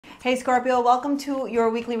Hey Scorpio, welcome to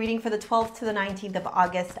your weekly reading for the 12th to the 19th of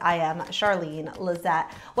August. I am Charlene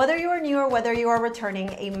Lizette. Whether you are new or whether you are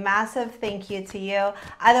returning, a massive thank you to you.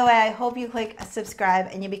 Either way, I hope you click subscribe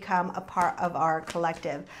and you become a part of our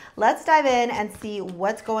collective. Let's dive in and see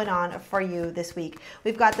what's going on for you this week.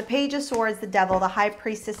 We've got the Page of Swords, the Devil, the High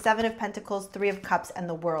Priestess, Seven of Pentacles, Three of Cups, and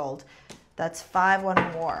the World. That's 5,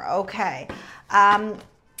 1 more. Okay.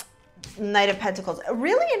 Knight of Pentacles. A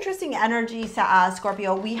really interesting energy,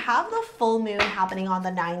 Scorpio. We have the full moon happening on the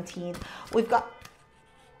 19th. We've got...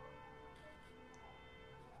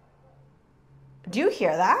 Do you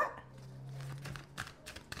hear that?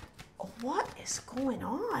 What is going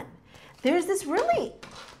on? There's this really...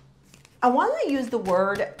 I want to use the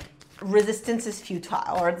word resistance is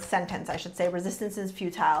futile, or the sentence, I should say, resistance is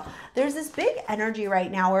futile. There's this big energy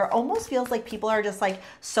right now where it almost feels like people are just like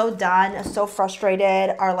so done, so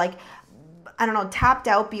frustrated, are like, I don't know, tapped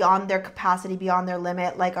out beyond their capacity, beyond their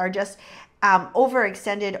limit, like are just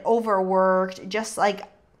overextended, overworked, just like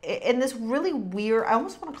in this really weird, I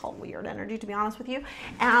almost want to call it weird energy, to be honest with you.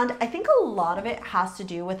 And I think a lot of it has to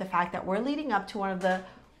do with the fact that we're leading up to one of the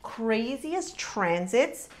craziest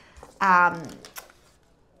transits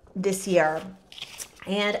this year.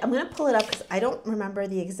 And I'm going to pull it up because I don't remember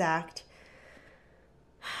the exact.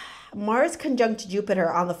 Mars conjunct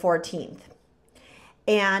Jupiter on the 14th.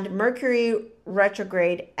 And Mercury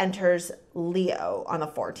retrograde enters Leo on the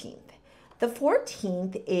 14th. The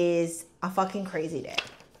 14th is a fucking crazy day.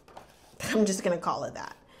 I'm just going to call it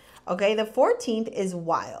that. Okay, the 14th is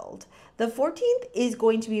wild. The 14th is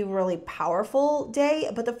going to be a really powerful day,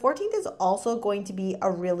 but the 14th is also going to be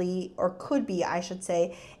a really, or could be, I should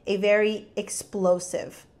say, a very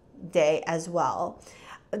explosive day as well.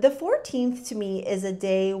 The 14th to me is a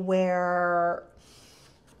day where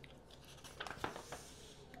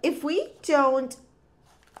if we don't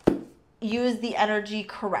use the energy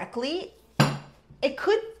correctly, it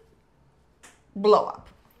could blow up.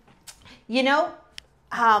 You know,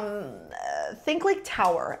 think like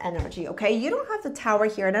tower energy, okay? You don't have the tower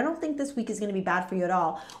here, and I don't think this week is going to be bad for you at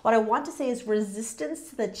all. What I want to say is resistance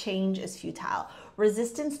to the change is futile.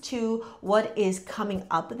 Resistance to what is coming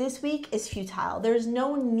up this week is futile. There's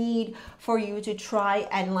no need for you to try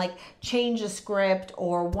and like change the script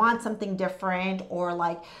or want something different or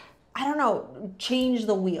like, I don't know, change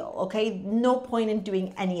the wheel, okay? No point in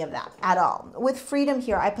doing any of that at all. With freedom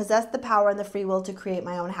here, I possess the power and the free will to create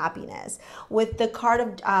my own happiness. With the card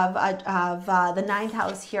of the 9th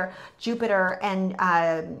house here, Jupiter and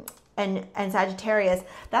Sagittarius,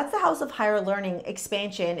 that's the house of higher learning,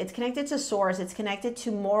 expansion. It's connected to source. It's connected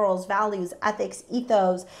to morals, values, ethics,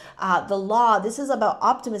 ethos, the law. This is about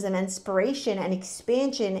optimism, inspiration, and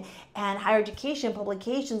expansion, and higher education,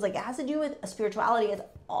 publications. Like, it has to do with spirituality. It's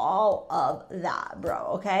all of that, bro,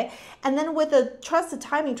 okay? And then with the trust the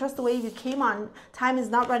timing, trust the way you came on, time is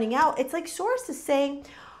not running out. It's like source is saying,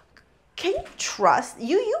 can you trust?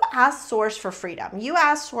 You ask source for freedom. You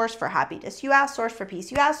ask source for happiness. You ask source for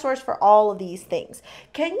peace. You ask source for all of these things.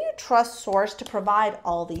 Can you trust source to provide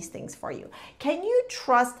all these things for you? Can you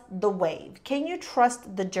trust the wave? Can you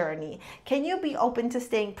trust the journey? Can you be open to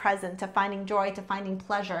staying present, to finding joy, to finding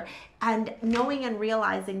pleasure, and knowing and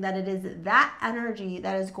realizing that it is that energy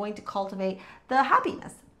that is going to cultivate the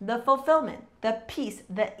happiness, the fulfillment, the peace,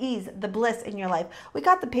 the ease, the bliss in your life? We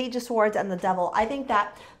got the Page of Swords and the Devil. I think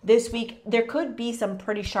that this week there could be some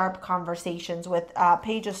pretty sharp conversations with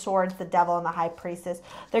Page of Swords, the Devil, and the High Priestess.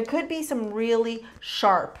 There could be some really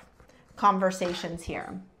sharp conversations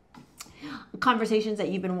here. Conversations that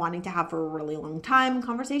you've been wanting to have for a really long time.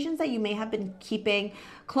 Conversations that you may have been keeping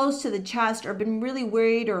close to the chest or been really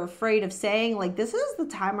worried or afraid of saying. Like, this is the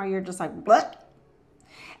time where you're just like, what?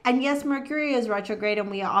 And yes, Mercury is retrograde, and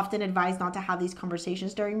we often advise not to have these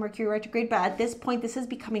conversations during Mercury retrograde, but at this point, this is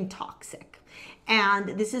becoming toxic.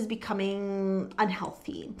 And this is becoming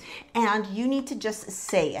unhealthy. And you need to just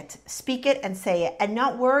say it, speak it and say it, and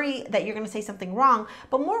not worry that you're going to say something wrong,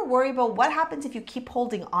 but more worry about what happens if you keep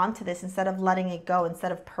holding on to this instead of letting it go,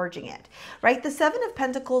 instead of purging it, right? The Seven of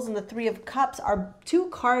Pentacles and the Three of Cups are two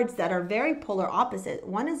cards that are very polar opposite.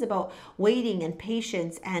 One is about waiting and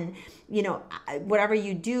patience, and you know, whatever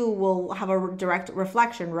you do will have a direct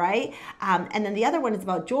reflection, right? And then the other one is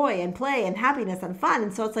about joy and play and happiness and fun.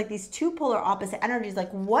 And so it's like these two polar opposite energies.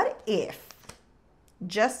 Like, what if,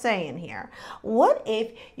 just saying here, what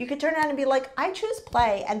if you could turn around and be like, I choose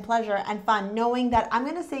play and pleasure and fun, knowing that I'm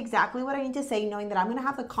going to say exactly what I need to say, knowing that I'm going to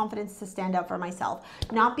have the confidence to stand up for myself,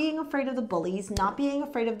 not being afraid of the bullies, not being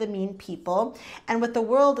afraid of the mean people. And with the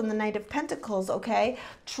World and the Knight of Pentacles, okay,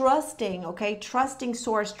 trusting, okay, trusting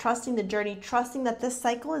source, trusting the journey, trusting that this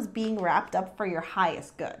cycle is being wrapped up for your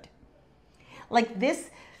highest good. Like this,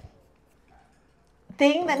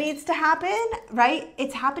 thing that needs to happen, right?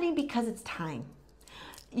 It's happening because it's time.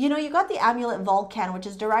 You know, you got the amulet Vulcan, which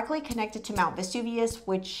is directly connected to Mount Vesuvius,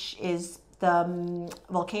 which is the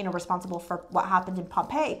volcano responsible for what happened in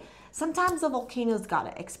Pompeii. Sometimes the volcano's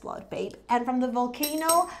gotta explode, babe. And from the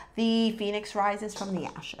volcano, the phoenix rises from the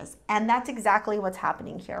ashes. And that's exactly what's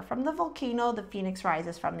happening here. From the volcano, the phoenix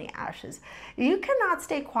rises from the ashes. You cannot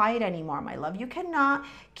stay quiet anymore, my love. You cannot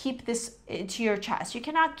keep this to your chest. You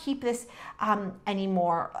cannot keep this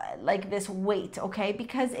anymore, like this weight, okay?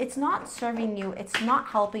 Because it's not serving you. It's not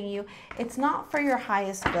helping you. It's not for your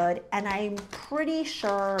highest good. And I'm pretty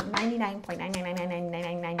sure,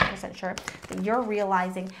 99.9999999% sure that you're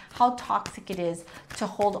realizing how toxic it is to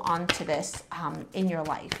hold on to this in your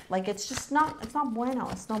life. Like, it's just not, it's not bueno.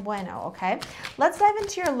 It's no bueno, okay? Let's dive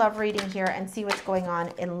into your love reading here and see what's going on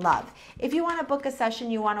in love. If you want to book a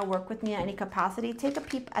session, you want to work with me in any capacity, take a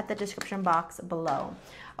peep at the description box below.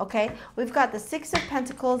 Okay, we've got the Six of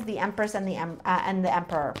Pentacles, the Empress, and the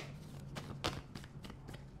Emperor.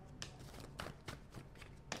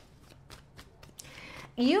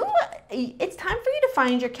 It's time for you to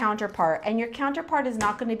find your counterpart, and your counterpart is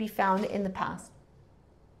not going to be found in the past.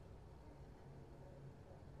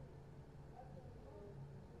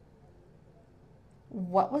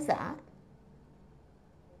 What was that?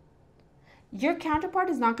 Your counterpart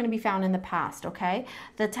is not going to be found in the past, okay?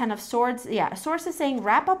 The Ten of Swords, yeah, Source is saying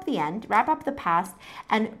wrap up the end, wrap up the past,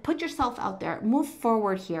 and put yourself out there. Move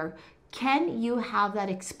forward here. Can you have that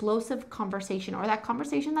explosive conversation, or that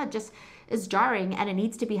conversation that just is jarring and it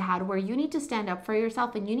needs to be had, where you need to stand up for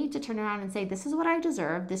yourself and you need to turn around and say, this is what I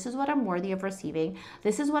deserve, this is what I'm worthy of receiving,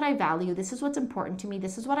 this is what I value, this is what's important to me,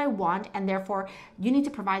 this is what I want, and therefore you need to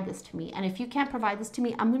provide this to me. And if you can't provide this to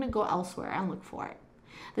me, I'm going to go elsewhere and look for it.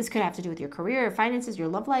 This could have to do with your career, your finances, your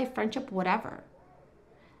love life, friendship, whatever.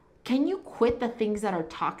 Can you quit the things that are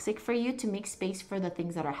toxic for you to make space for the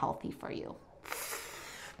things that are healthy for you?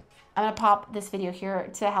 I'm going to pop this video here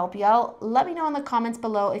to help you out. Let me know in the comments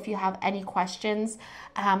below if you have any questions,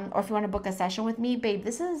 or if you want to book a session with me. Babe,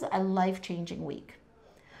 this is a life-changing week.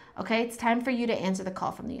 Okay, it's time for you to answer the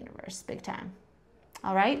call from the universe. Big time.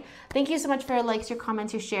 All right? Thank you so much for your likes, your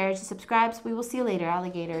comments, your shares, your subscribes. We will see you later,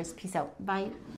 alligators. Peace out. Bye.